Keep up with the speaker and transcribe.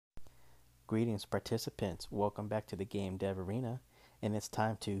Greetings, participants. Welcome back to the Game Dev Arena, and it's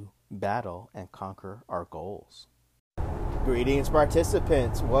time to battle and conquer our goals. Greetings,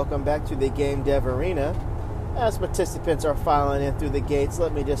 participants. Welcome back to the Game Dev Arena. As participants are filing in through the gates,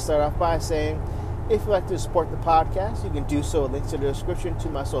 let me just start off by saying, if you'd like to support the podcast, you can do so at links in the description to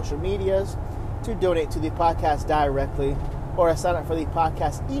my social medias, to donate to the podcast directly, or to sign up for the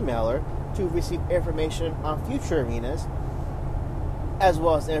podcast emailer to receive information on future arenas, as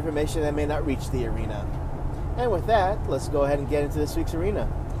well as information that may not reach the arena. And with that, let's go ahead and get into this week's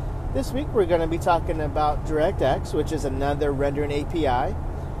arena. This week we're going to be talking about DirectX, which is another rendering API.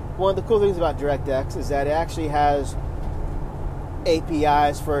 One of the cool things about DirectX is that it actually has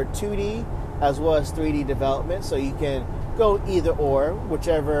APIs for 2D as well as 3D development, so you can go either or,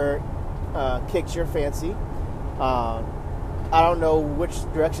 whichever kicks your fancy. I don't know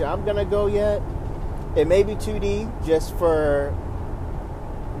which direction I'm going to go yet. It may be 2D just for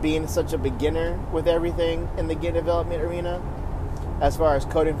being such a beginner with everything in the game development arena as far as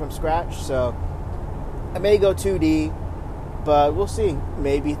coding from scratch. So I may go 2D, but we'll see.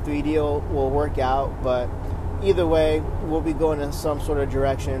 Maybe 3D will work out, but either way, we'll be going in some sort of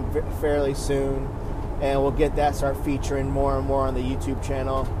direction fairly soon, and we'll get that start featuring more and more on the YouTube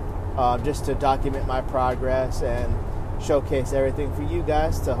channel, just to document my progress and showcase everything for you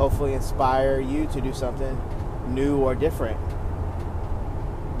guys to hopefully inspire you to do something new or different.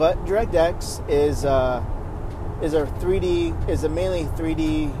 But DirectX is a mainly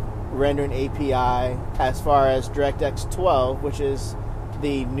 3D rendering API as far as DirectX 12, which is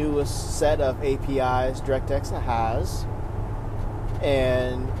the newest set of APIs DirectX has.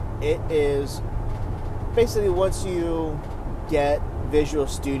 And it is basically, once you get Visual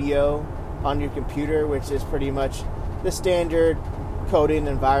Studio on your computer, which is pretty much the standard coding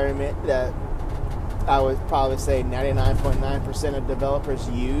environment that I would probably say 99.9% of developers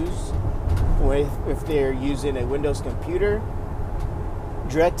use if they're using a Windows computer,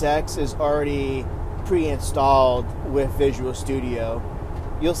 DirectX is already pre-installed with Visual Studio.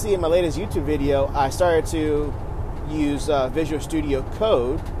 You'll see in my latest YouTube video, I started to use Visual Studio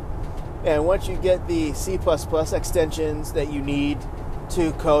Code, and once you get the C++ extensions that you need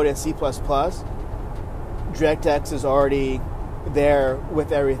to code in C++, DirectX is already there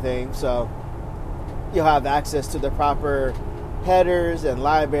with everything, so you'll have access to the proper headers and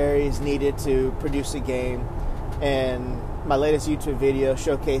libraries needed to produce a game. And my latest YouTube video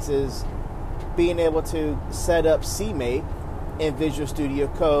showcases being able to set up CMake in Visual Studio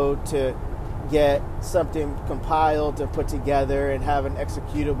Code to get something compiled to put together and have an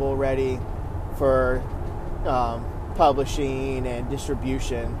executable ready for publishing and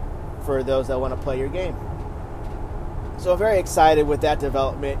distribution for those that want to play your game. So I'm very excited with that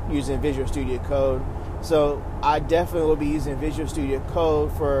development using Visual Studio Code. So I definitely will be using Visual Studio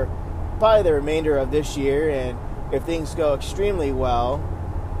Code for probably the remainder of this year, and if things go extremely well,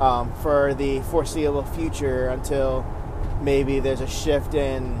 for the foreseeable future until maybe there's a shift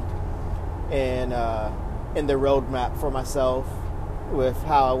in the roadmap for myself with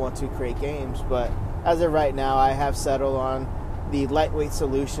how I want to create games. But as of right now, I have settled on the lightweight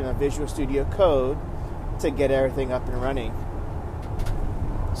solution of Visual Studio Code to get everything up and running.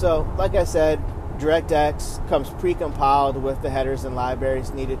 So, like I said, DirectX comes pre-compiled with the headers and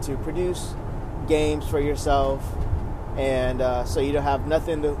libraries needed to produce games for yourself, and so you don't have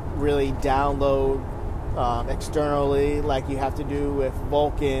nothing to really download externally like you have to do with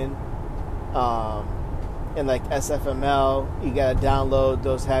Vulkan and like SFML. You gotta download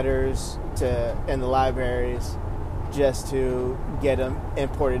those headers and the libraries just to get them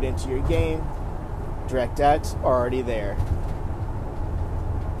imported into your game. DirectX already there.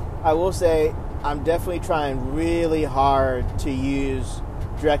 I will say I'm definitely trying really hard to use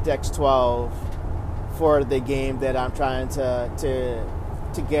DirectX 12 for the game that I'm trying to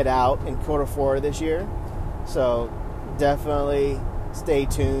get out in Q4 this year. So definitely stay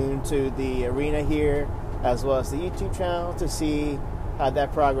tuned to the arena here as well as the YouTube channel to see how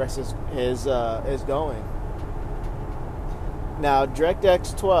that progress is going. Now,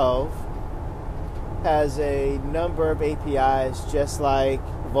 DirectX 12 has a number of APIs just like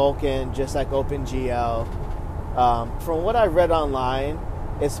Vulkan, just like OpenGL. From what I've read online,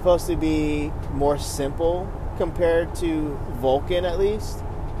 it's supposed to be more simple compared to Vulkan, at least.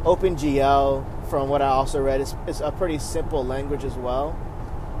 OpenGL, from what I also read, is a pretty simple language as well.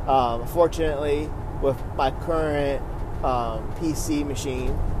 Fortunately, with my current PC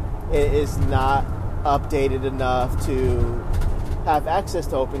machine, it is not updated enough to have access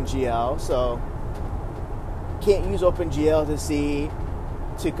to OpenGL, so can't use OpenGL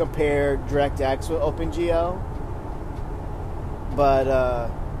to compare DirectX with OpenGL. But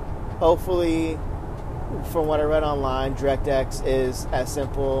hopefully, from what I read online, DirectX is as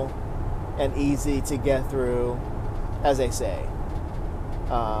simple and easy to get through as they say.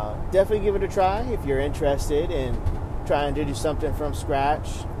 Definitely give it a try if you're interested in trying to do something from scratch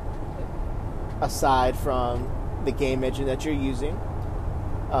aside from the game engine that you're using.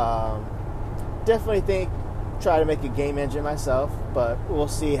 Definitely try to make a game engine myself, but we'll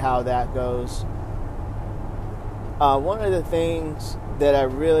see how that goes. One of the things that I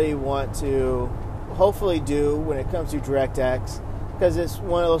really want to hopefully do when it comes to DirectX, because it's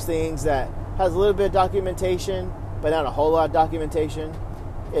one of those things that has a little bit of documentation, but not a whole lot of documentation,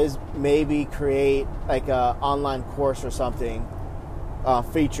 is maybe create like an online course or something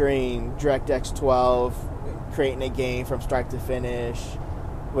featuring DirectX 12, creating a game from start to finish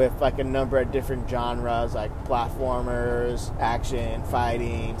with like a number of different genres like platformers, action,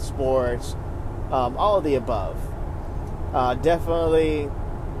 fighting, sports, all of the above. Definitely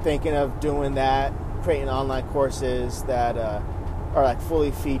thinking of doing that, creating online courses that are like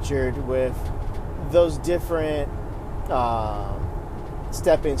fully featured with those different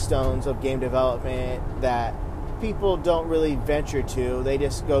stepping stones of game development that people don't really venture to. They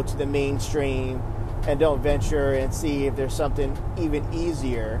just go to the mainstream and don't venture and see if there's something even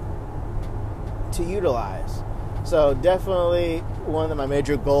easier to utilize. So definitely one of my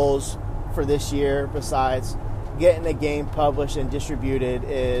major goals for this year, besides getting a game published and distributed,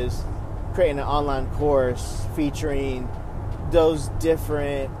 is creating an online course featuring those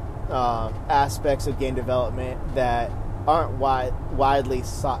different aspects of game development that aren't widely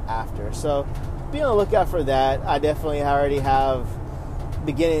sought after. So be on the lookout for that. I definitely already have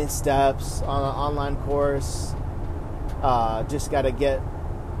beginning steps on an online course. Just got to get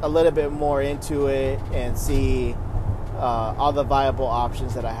a little bit more into it and see all the viable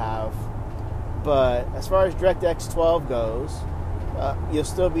options that I have. But as far as DirectX 12 goes, you'll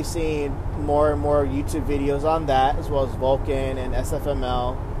still be seeing more and more YouTube videos on that, as well as Vulkan and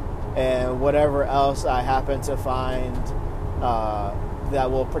SFML and whatever else I happen to find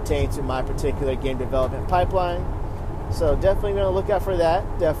that will pertain to my particular game development pipeline. So definitely going to look out for that.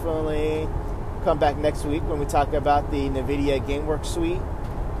 Definitely come back next week when we talk about the NVIDIA GameWorks suite.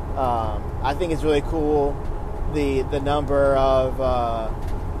 I think it's really cool the number of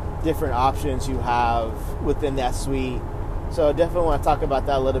different options you have within that suite. So definitely want to talk about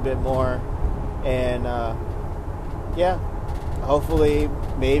that a little bit more. And yeah, hopefully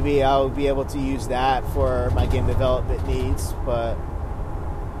maybe I'll be able to use that for my game development needs. But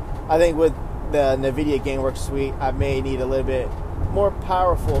I think with the NVIDIA GameWorks suite, I may need a little bit more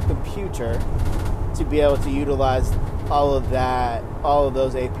powerful computer to be able to utilize all of that, all of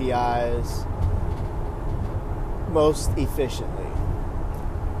those APIs most efficiently.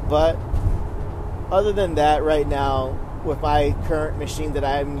 But other than that, right now, with my current machine that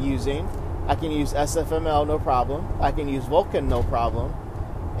I'm using, I can use SFML no problem. I can use Vulkan no problem.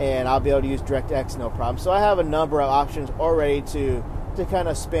 And I'll be able to use DirectX no problem. So I have a number of options already to kind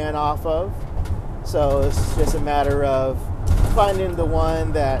of span off of. So it's just a matter of finding the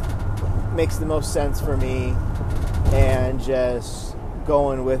one that makes the most sense for me and just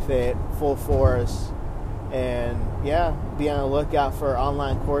going with it full force. And yeah, be on the lookout for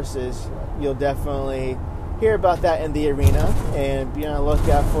online courses. You'll definitely hear about that in the arena, and be on the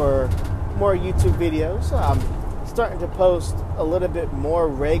lookout for more YouTube videos. I'm starting to post a little bit more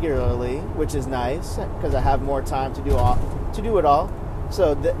regularly, which is nice because I have more time to do it all.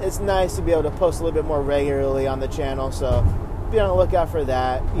 So it's nice to be able to post a little bit more regularly on the channel. So be on the lookout for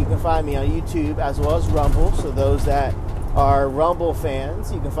that. You can find me on YouTube as well as Rumble. So those that are Rumble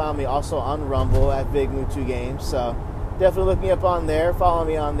fans, you can find me also on Rumble at BigMoo2Games. So definitely look me up on there. Follow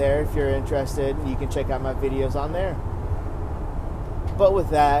me on there if you're interested. You can check out my videos on there. But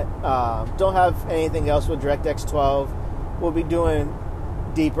with that, don't have anything else with DirectX 12. We'll be doing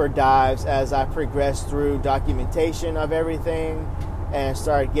deeper dives as I progress through documentation of everything and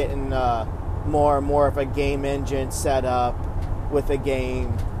start getting more and more of a game engine set up with a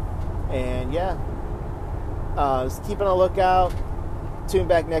game. And yeah, just keep on the lookout. Tune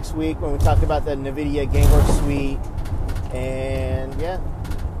back next week when we talk about the NVIDIA GameWorks suite. And yeah,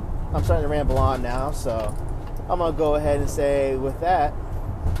 I'm starting to ramble on now, so I'm going to go ahead and say with that,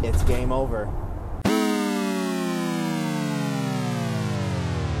 it's game over.